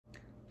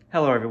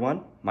Hello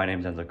everyone, my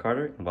name is Enzo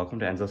Carter and welcome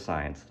to Enzo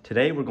Science.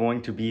 Today we're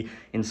going to be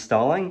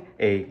installing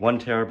a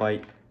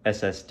 1TB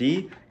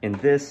SSD in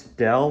this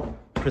Dell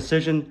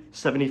Precision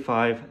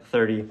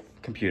 7530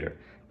 computer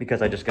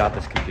because I just got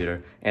this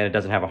computer and it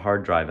doesn't have a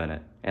hard drive in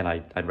it and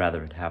I'd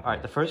rather it have.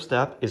 Alright, the first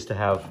step is to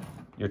have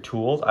your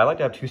tools. I like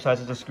to have two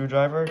sizes of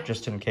screwdriver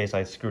just in case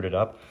I screwed it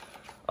up.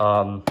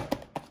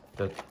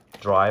 The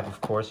drive, of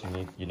course,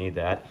 you need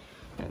that.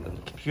 And then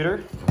the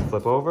computer,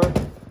 flip over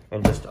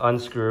and just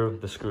unscrew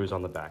the screws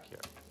on the back here.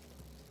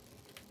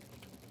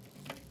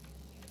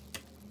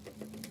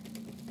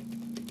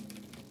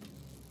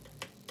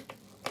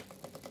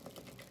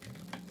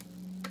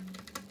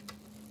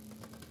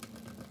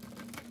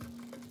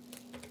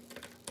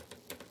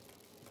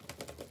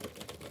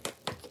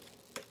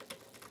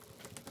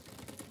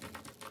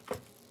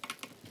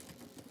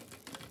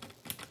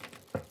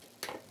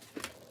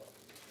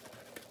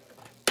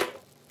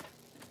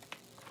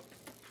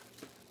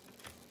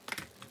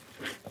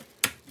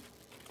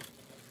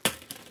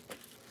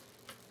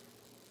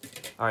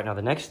 All right, now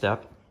the next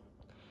step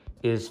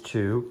is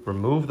to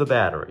remove the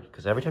battery,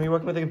 because every time you're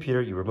working with a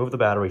computer, you remove the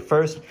battery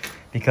first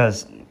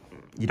because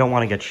you don't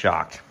want to get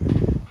shocked.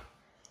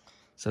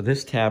 So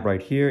this tab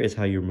right here is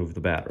how you remove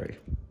the battery.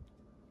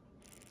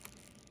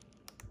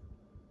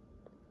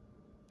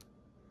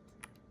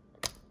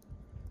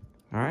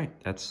 All right,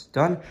 that's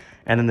done.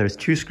 And then there's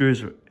two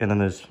screws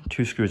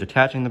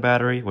attaching the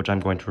battery, which I'm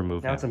going to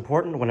remove now. It's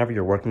important whenever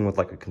you're working with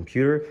like a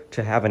computer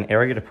to have an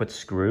area to put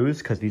screws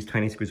because these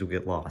tiny screws will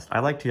get lost. I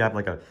like to have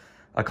like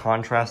a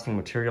contrasting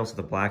material, so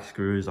the black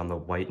screws on the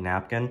white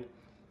napkin.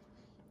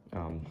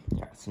 Yeah,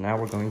 so now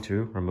we're going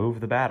to remove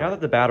the battery. Now that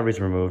the battery's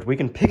removed, we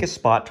can pick a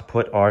spot to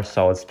put our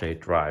solid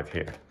state drive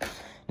here.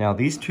 Now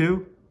these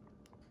two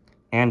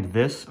and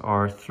this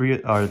are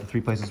the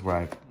three places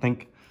where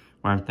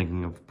I'm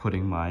thinking of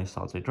putting my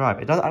solid state drive.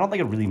 I don't think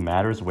it really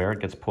matters where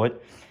it gets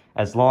put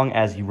as long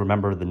as you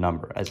remember the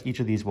number, as each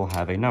of these will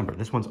have a number.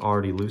 This one's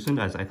already loosened,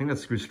 as I think that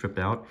screw's stripped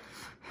out.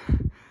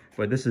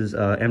 But this is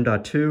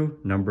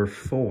M.2, number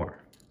 4.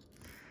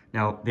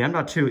 Now, the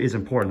M.2 is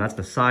important. That's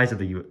the size of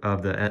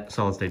the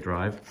solid state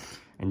drive.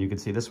 And you can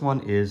see this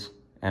one is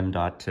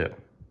M.2.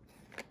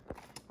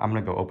 I'm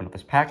gonna go open up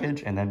this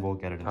package and then we'll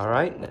get it installed. All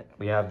right,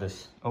 we have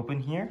this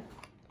open here.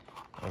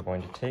 We're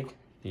going to take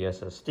the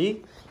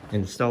SSD and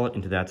install it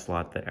into that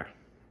slot there.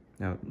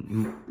 Now,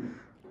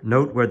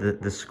 note where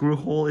the screw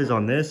hole is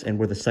on this and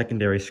where the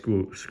secondary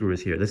screw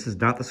is here. This is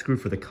not the screw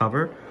for the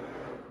cover.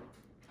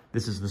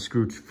 This is the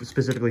screw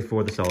specifically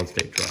for the solid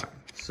state drive.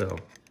 So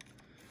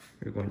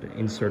we're going to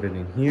insert it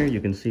in here.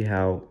 You can see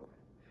how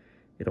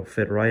it'll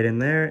fit right in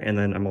there. And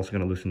then I'm also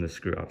going to loosen this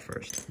screw out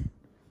first.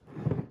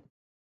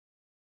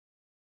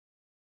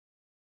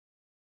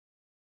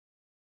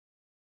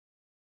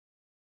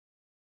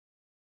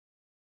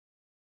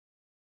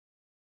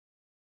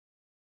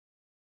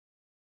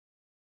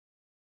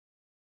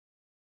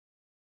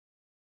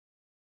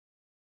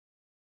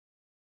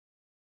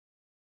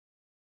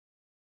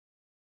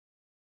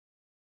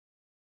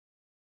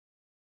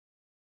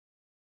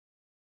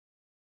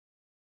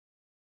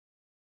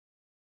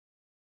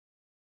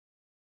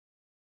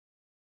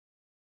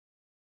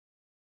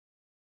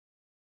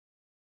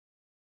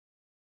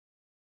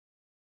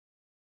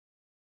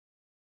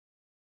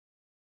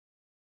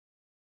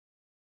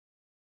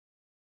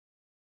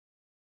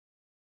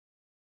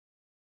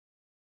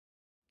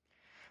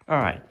 All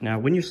right, now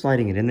when you're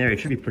sliding it in there, it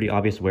should be pretty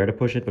obvious where to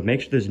push it, but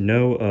make sure there's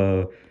none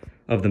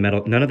of the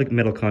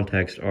metal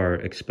contacts are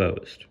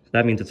exposed.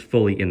 That means it's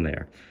fully in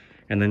there.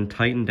 And then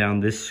tighten down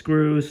this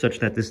screw such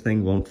that this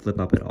thing won't flip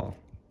up at all.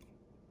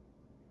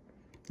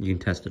 You can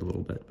test it a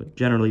little bit, but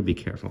generally be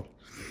careful.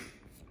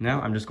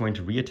 Now I'm just going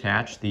to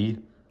reattach the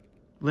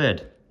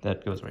lid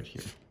that goes right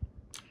here,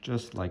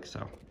 just like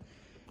so.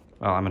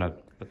 Well, I'm gonna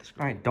put this.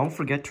 All right, don't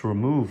forget to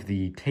remove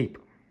the tape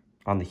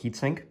on the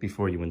heatsink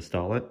before you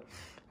install it.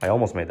 I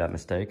almost made that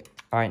mistake.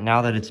 All right,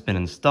 now that it's been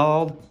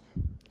installed,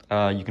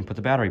 you can put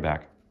the battery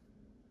back.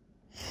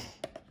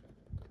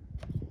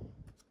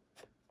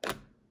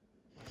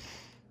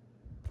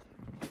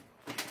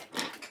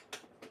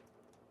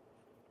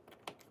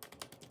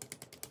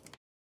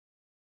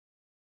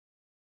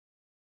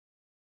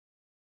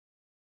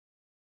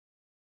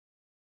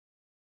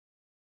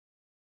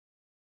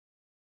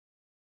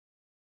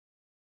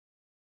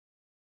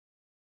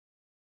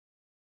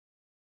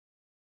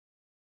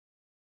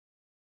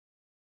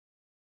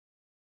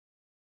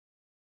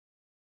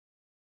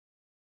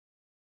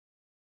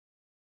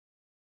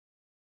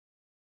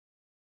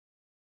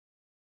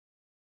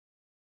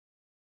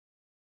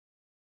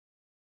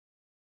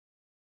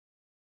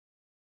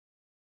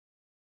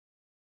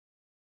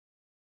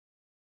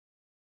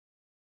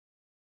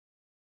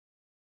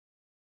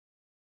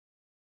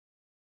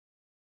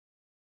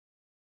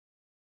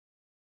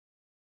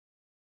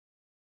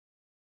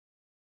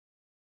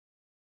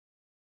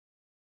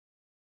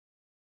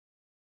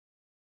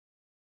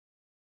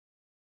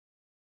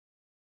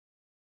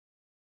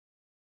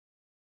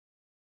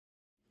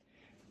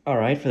 All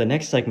right, for the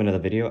next segment of the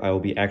video, I will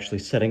be actually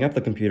setting up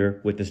the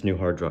computer with this new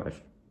hard drive.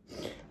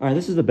 All right,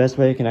 this is the best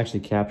way I can actually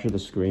capture the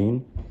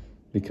screen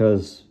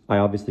because I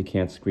obviously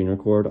can't screen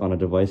record on a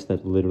device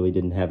that literally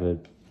didn't have a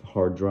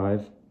hard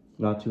drive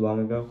not too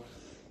long ago.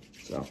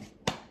 So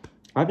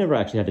I've never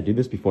actually had to do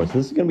this before, so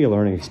this is going to be a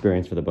learning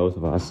experience for the both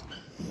of us.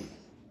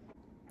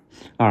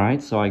 All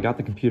right, so I got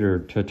the computer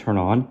to turn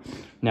on.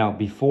 Now,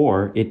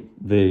 before,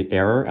 the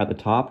error at the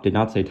top did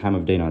not say time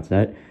of day not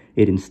set.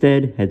 It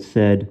instead had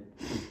said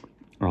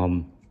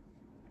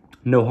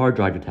no hard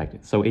drive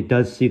detected. So it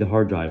does see the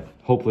hard drive.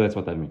 Hopefully that's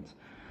what that means.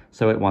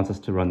 So it wants us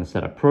to run the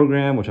setup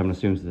program, which I'm going to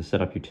assume is the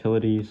setup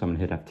utility. So I'm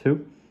going to hit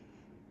F2.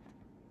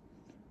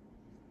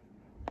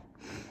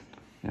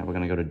 Now we're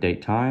going to go to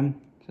date time,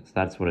 since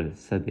that's what it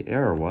said the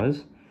error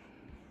was.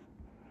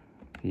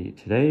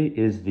 Today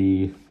is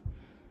the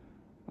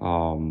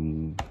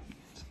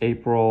it's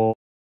April.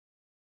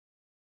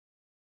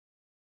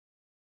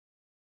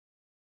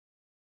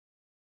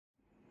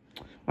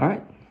 All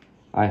right,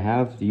 I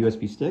have the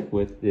USB stick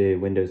with the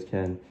Windows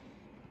 10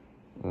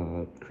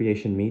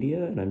 creation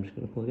media, and I'm just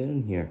going to plug it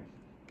in here.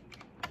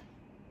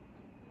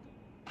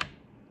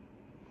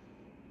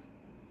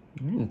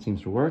 All right, that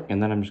seems to work,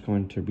 and then I'm just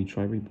going to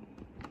retry reboot.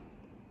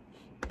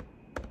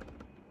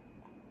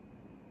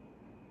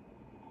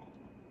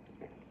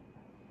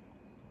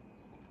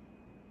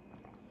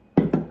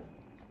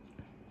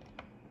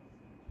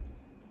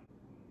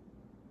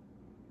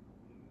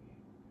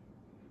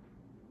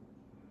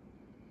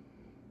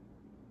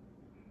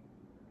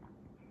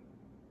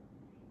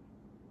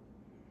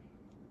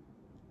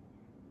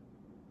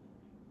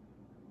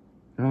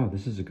 Oh,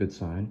 this is a good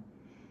sign.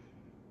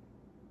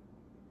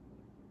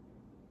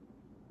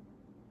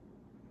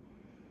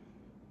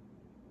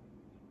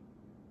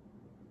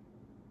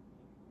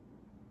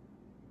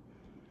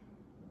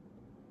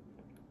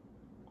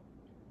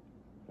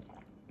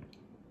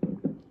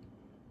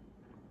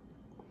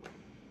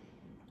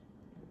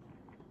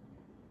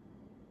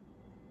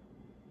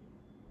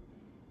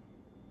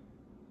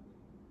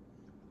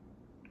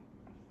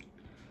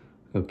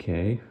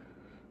 Okay,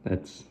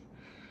 that's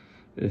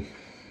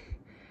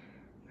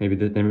maybe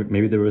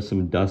there was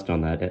some dust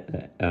on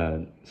that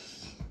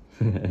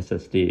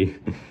SSD.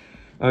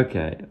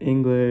 Okay,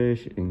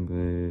 English.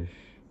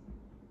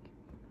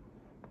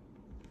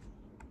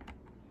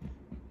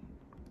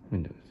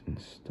 Windows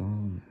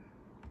install.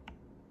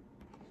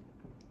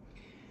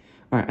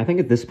 All right, I think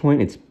at this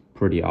point it's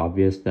pretty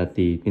obvious that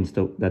the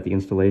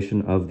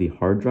installation of the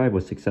hard drive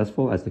was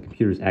successful, as the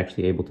computer is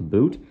actually able to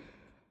boot.